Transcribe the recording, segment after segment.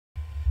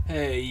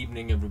Hey,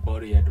 evening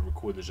everybody. I had to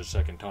record this a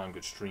second time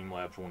because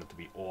Streamlabs wanted to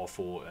be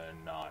awful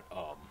and not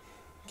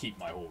keep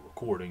my whole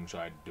recording, so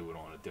I had to do it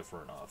on a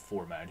different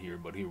format here.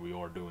 But here we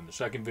are doing the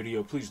second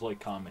video. Please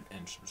like, comment,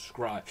 and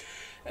subscribe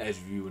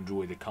as you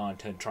enjoy the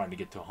content. Trying to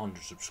get to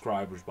 100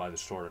 subscribers by the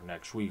start of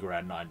next week. We're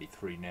at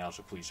 93 now,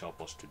 so please help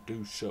us to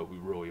do so. We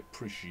really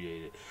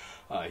appreciate it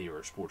here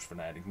at Sports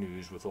Fanatic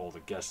News with all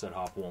the guests that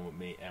hop on with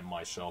me and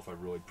myself. I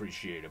really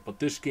appreciate it. But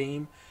this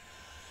game...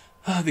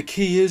 the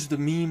key is the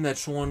meme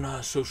that's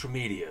on social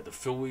media. The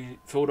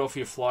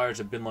Philadelphia Flyers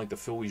have been like the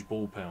Phillies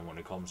bullpen when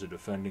it comes to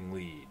defending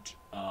leads.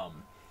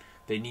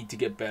 They need to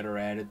get better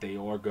at it. They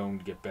are going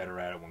to get better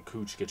at it when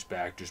Cooch gets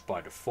back just by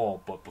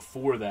default. But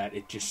before that,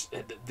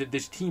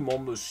 this team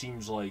almost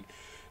seems like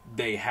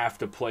they have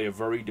to play a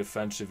very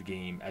defensive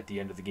game at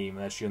the end of the game,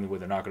 and that's the only way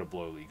they're not going to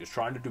blow a lead. Because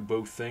trying to do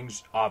both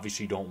things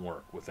obviously don't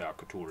work without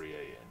Couturier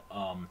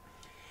in.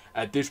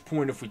 At this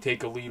point, if we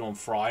take a lead on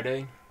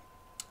Friday,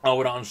 I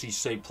would honestly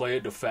say play a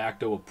de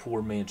facto a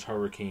poor man's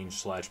Hurricane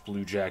 /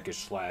 Blue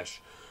Jackets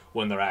 /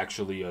 when they're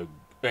actually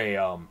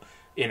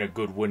in a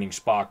good winning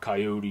spot.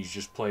 Coyotes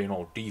just playing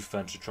all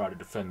defense to try to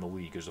defend the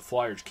league, because the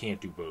Flyers can't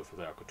do both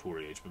without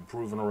Couturier. It's been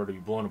proven already.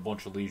 We've blown a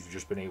bunch of leads. We've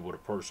just been able to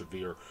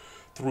persevere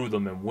through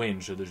them and win,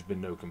 so there's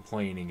been no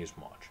complaining as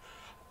much.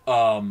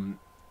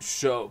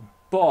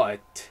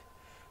 But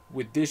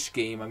with this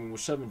game, I mean, we're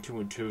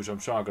 7-2-2, so I'm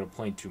sure I'm not going to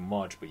complain too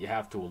much, but you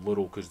have to a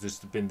little, because this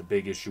has been the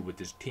big issue with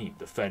this team,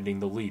 defending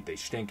the lead. They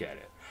stink at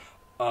it.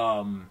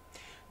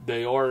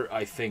 They are,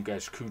 I think,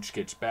 as Cooch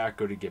gets back,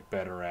 going to get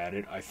better at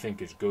it. I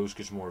think as Ghost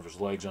gets more of his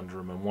legs under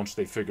him, and once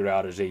they figure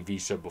out, as AV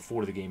said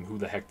before the game, who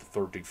the heck the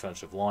third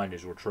defensive line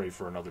is, or trade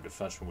for another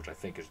defenseman, which I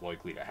think is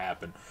likely to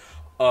happen,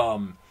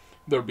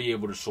 they'll be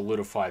able to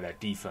solidify that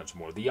defense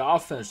more. The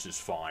offense is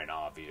fine,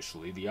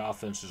 obviously. The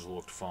offense has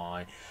looked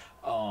fine.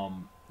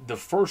 The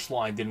first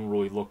line didn't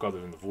really look, other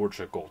than the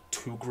Voracek goal,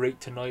 too great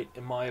tonight,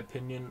 in my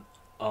opinion.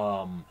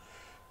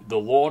 The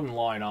Lawton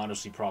line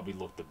honestly probably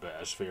looked the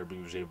best.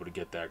 Fairby was able to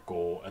get that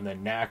goal. And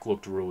then Knack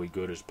looked really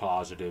good as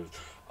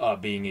positive,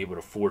 being able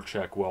to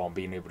forecheck well and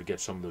being able to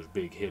get some of those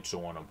big hits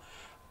on him.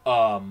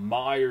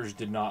 Myers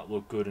did not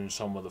look good in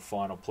some of the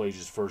final plays.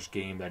 His first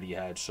game that he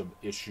had some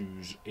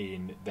issues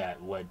in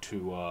that led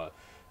to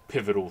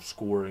pivotal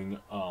scoring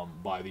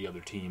by the other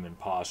team, and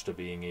Pasta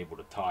being able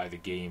to tie the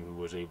game, who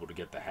was able to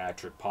get the hat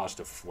trick.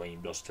 Pasta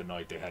flamed us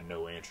tonight. They had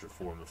no answer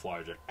for him. The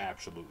Flyers had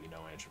absolutely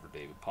no answer for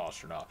David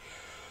Pastrnak.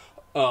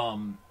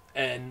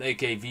 And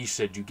like AV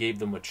said, you gave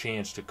them a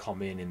chance to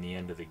come in the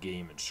end of the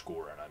game and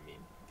score. And I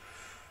mean,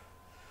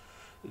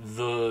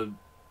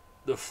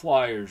 the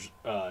Flyers,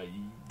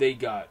 they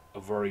got a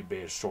very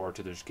bad start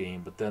to this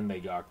game, but then they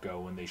got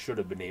going. They should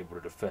have been able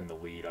to defend the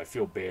lead. I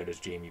feel bad,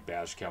 as Jamie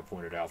Baskow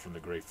pointed out, from the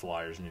Great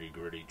Flyers Nitty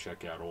Gritty.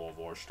 Check out all of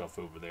our stuff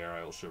over there.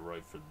 I also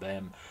write for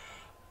them.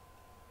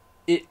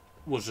 It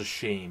was a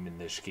shame in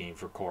this game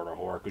for Carter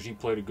Hart, because he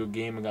played a good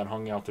game and got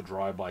hung out to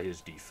dry by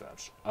his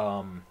defense.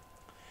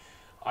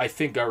 I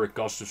think Eric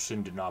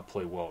Gustafsson did not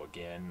play well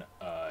again.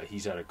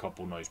 He's had a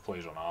couple nice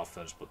plays on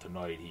offense, but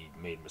tonight he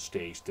made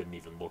mistakes, didn't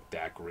even look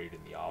that great in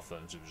the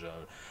offensive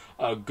zone.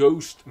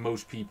 Ghost,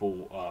 most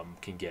people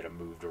can get him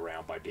moved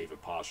around by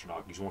David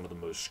Pastrnak. He's one of the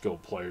most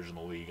skilled players in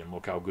the league, and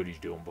look how good he's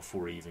doing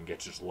before he even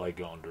gets his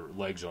legs under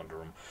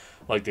him.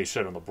 Like they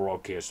said on the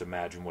broadcast,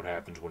 imagine what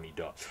happens when he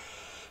does.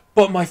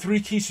 But my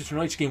three keys to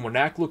tonight's game were: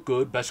 Knack looked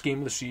good, best game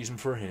of the season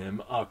for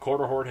him.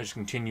 Carter Hart has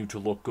continued to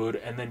look good,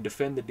 and then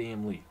defend the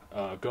damn lead.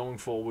 Going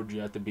forward, you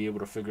have to be able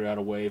to figure out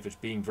a way, if it's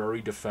being very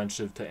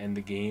defensive to end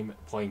the game,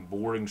 playing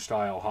boring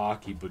style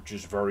hockey, but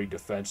just very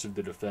defensive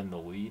to defend the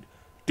lead,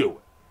 do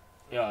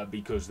it.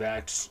 Because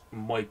that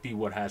might be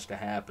what has to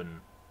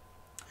happen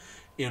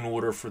in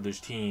order for this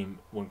team,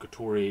 when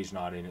Couturier's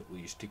not in at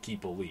least, to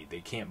keep a lead.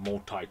 They can't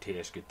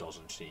multitask, it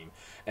doesn't seem,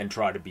 and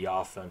try to be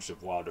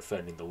offensive while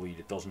defending the lead.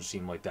 It doesn't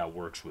seem like that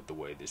works with the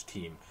way this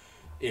team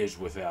is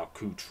without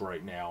Cooch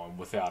right now, and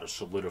without a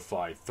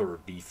solidified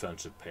third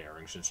defensive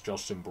pairing, since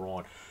Justin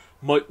Braun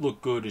might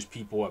look good, as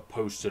people have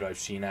posted, I've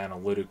seen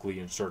analytically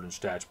in certain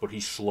stats, but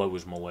he's slow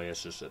as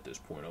molasses at this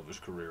point of his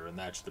career, and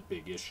that's the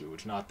big issue.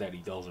 It's not that he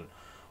doesn't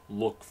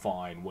look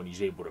fine when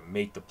he's able to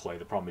make the play.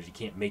 The problem is he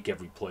can't make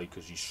every play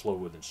because he's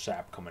slower than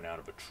sap coming out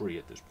of a tree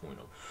at this point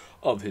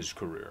of his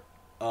career.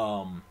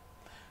 And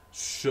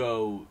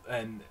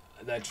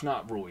that's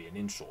not really an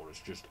insult,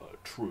 it's just a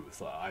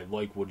truth. I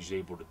like what he's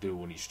able to do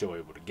when he's still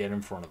able to get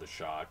in front of the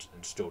shots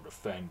and still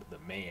defend the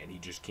man. He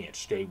just can't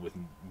stay with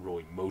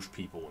really most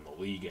people in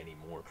the league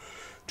anymore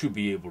to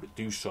be able to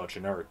do such.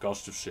 And Eric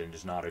Gustafsson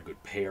is not a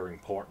good pairing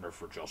partner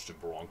for Justin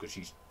Braun, because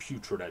he's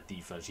putrid at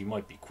defense. He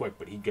might be quick,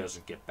 but he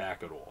doesn't get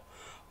back at all.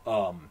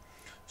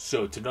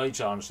 So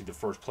tonight's honestly the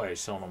first play I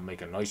saw him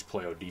make a nice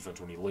play on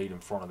defense when he laid in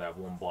front of that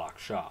one block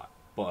shot.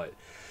 But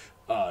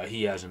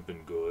he hasn't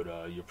been good.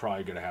 You're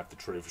probably going to have to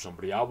trade for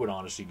somebody. I would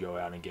honestly go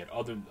out and get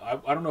I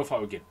don't know if I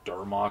would get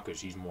Dermott,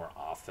 because he's more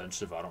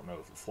offensive. I don't know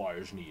if the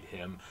Flyers need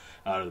him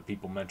out of the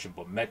people mentioned.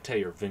 But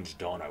Mete or Vince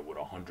Dunn, I would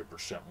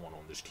 100% want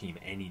on this team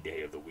any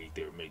day of the week.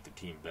 They would make the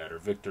team better.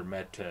 Victor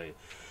Mete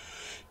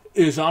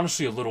is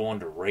honestly a little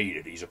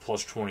underrated. He's a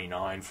plus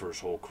 29 for his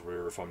whole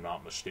career, if I'm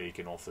not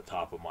mistaken, off the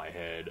top of my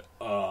head.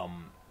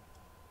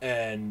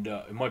 And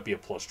it might be a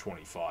plus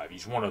 25.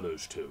 He's one of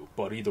those two.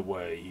 But either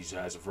way, he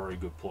has a very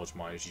good plus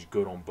minus. He's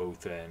good on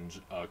both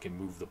ends. Can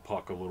move the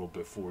puck a little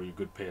bit for you.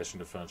 Good passing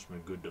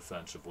defenseman. Good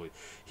defensively.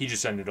 He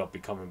just ended up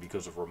becoming,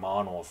 because of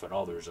Romanov and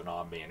others, an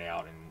odd man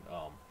out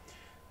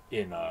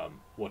in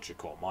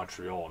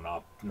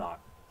Montreal. Not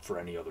for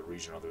any other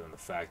reason other than the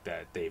fact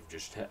that they've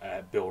just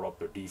built up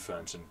their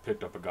defense and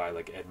picked up a guy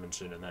like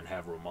Edmondson and then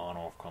have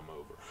Romanov come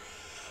over.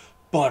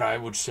 But I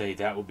would say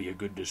that would be a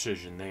good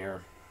decision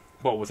there.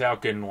 But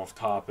without getting off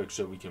topic,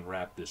 so we can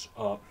wrap this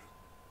up,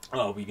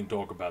 we can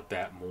talk about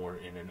that more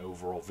in an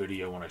overall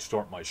video when I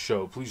start my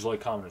show. Please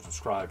like, comment, and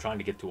subscribe. Trying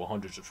to get to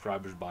 100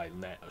 subscribers by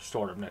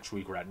start of next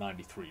week. We're at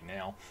 93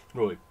 now.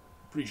 Really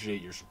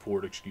appreciate your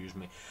support, excuse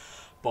me.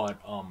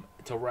 But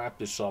to wrap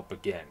this up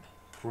again,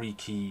 3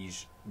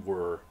 keys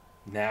were...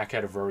 Knack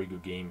had a very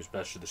good game, his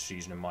best of the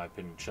season in my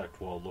opinion, checked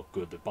well, looked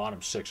good. The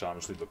bottom 6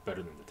 honestly looked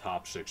better than the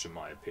top 6 in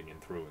my opinion,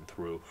 through and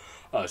through.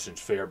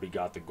 Since Fairby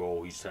got the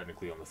goal, he's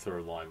technically on the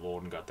 3rd line.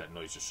 Lawton got that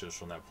nice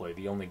assist on that play.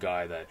 The only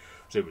guy that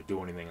was able to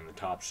do anything in the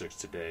top 6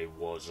 today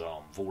was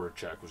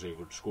Voracek, was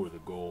able to score the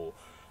goal.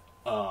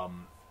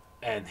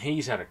 And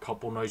Hayes had a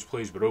couple nice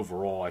plays, but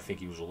overall I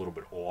think he was a little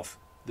bit off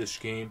this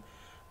game.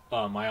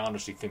 I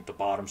honestly think the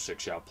bottom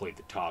 6 outplayed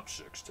the top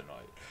 6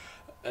 tonight.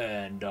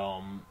 And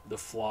the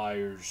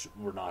Flyers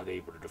were not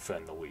able to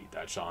defend the lead.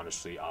 That's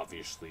obviously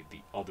the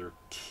other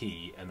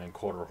key. And then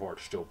Carter Hart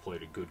still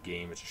played a good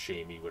game. It's a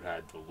shame he would have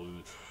had to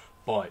lose.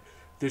 But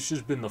this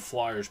has been the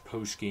Flyers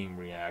post-game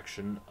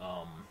reaction.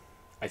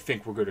 I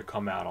think we're going to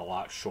come out a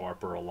lot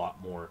sharper, a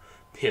lot more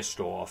pissed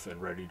off,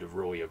 and ready to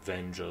really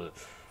avenge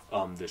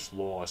this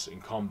loss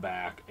and come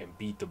back and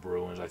beat the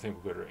Bruins. I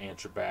think we're going to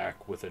answer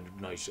back with a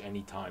nice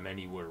Anytime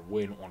Anywhere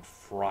win on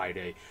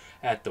Friday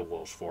at the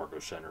Wells Fargo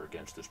Center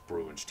against this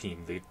Bruins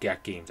team. They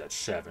got games at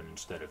 7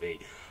 instead of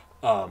 8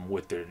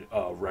 with the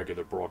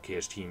regular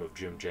broadcast team of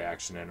Jim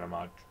Jackson, and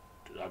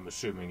I'm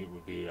assuming it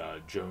would be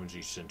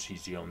Jonesy, since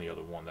he's the only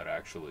other one that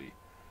actually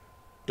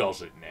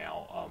does it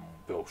now,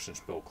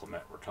 since Bill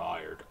Clement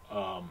retired.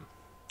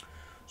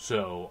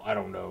 So, I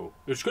don't know.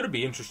 It's going to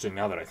be interesting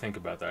now that I think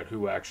about that,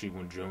 who actually,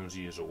 when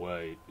Jonesy is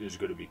away, is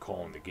going to be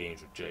calling the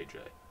games with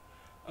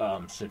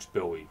JJ, since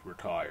Billy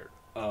retired.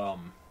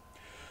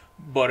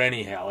 But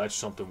anyhow, that's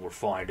something we'll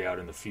find out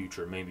in the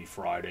future. Maybe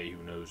Friday,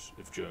 who knows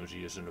if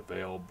Jonesy isn't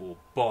available.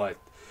 But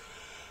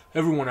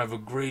everyone have a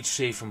great,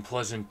 safe, and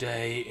pleasant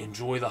day.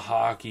 Enjoy the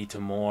hockey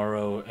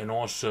tomorrow. And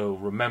also,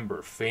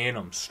 remember,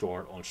 Phantoms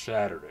start on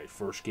Saturday.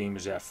 First game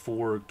is at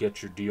 4.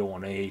 Get your deal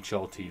on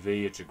AHL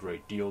TV. It's a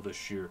great deal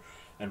this year.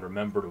 And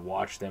remember to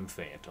watch them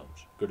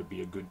Phantoms. Going to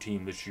be a good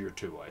team this year,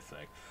 too, I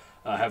think.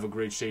 Have a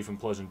great, safe, and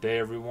pleasant day,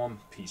 everyone.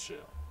 Peace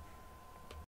out.